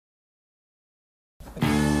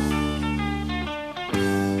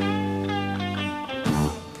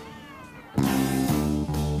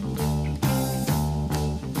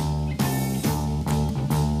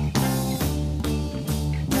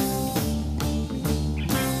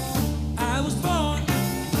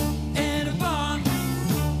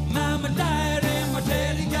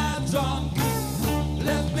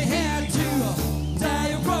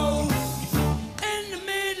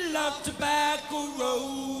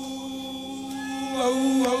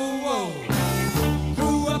oh, oh, oh.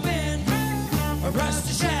 Grew up in a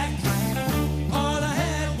rusty shack. All I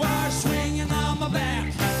had was swinging on my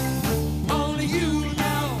back. Only you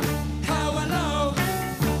know how I love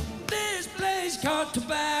this place called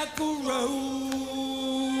Tobacco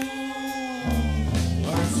Road.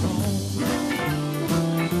 What's home?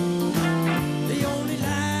 The only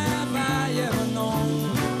life I ever known.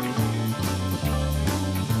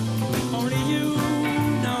 Only you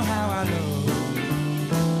know how I love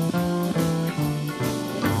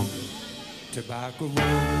Tobacco Road.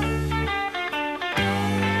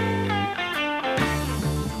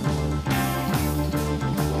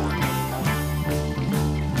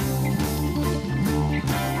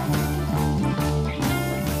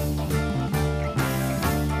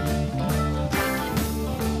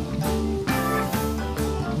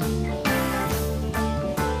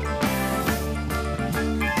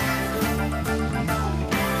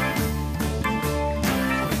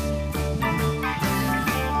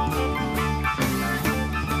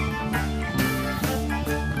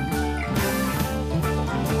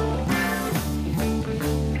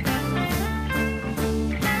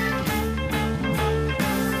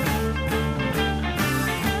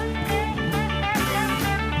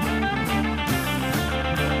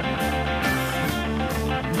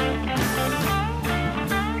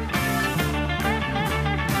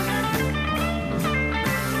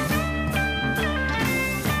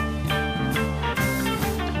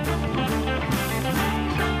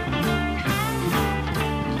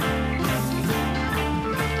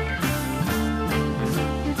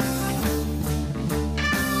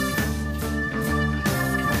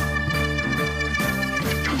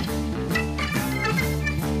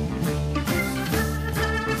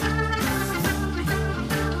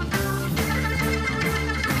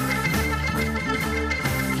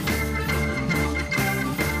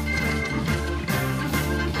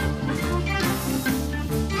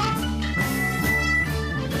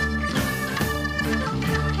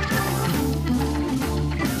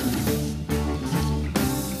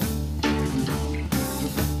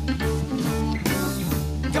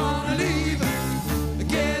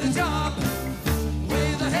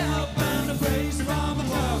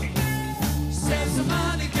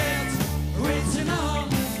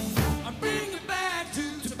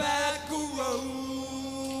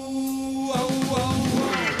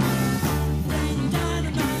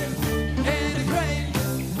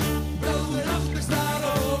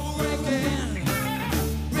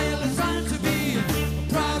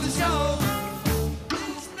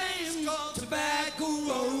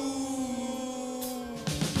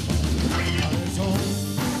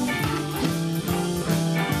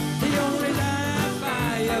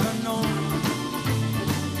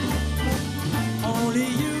 Only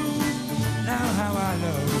you know how I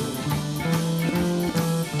love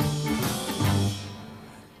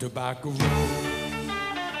Tobacco Road.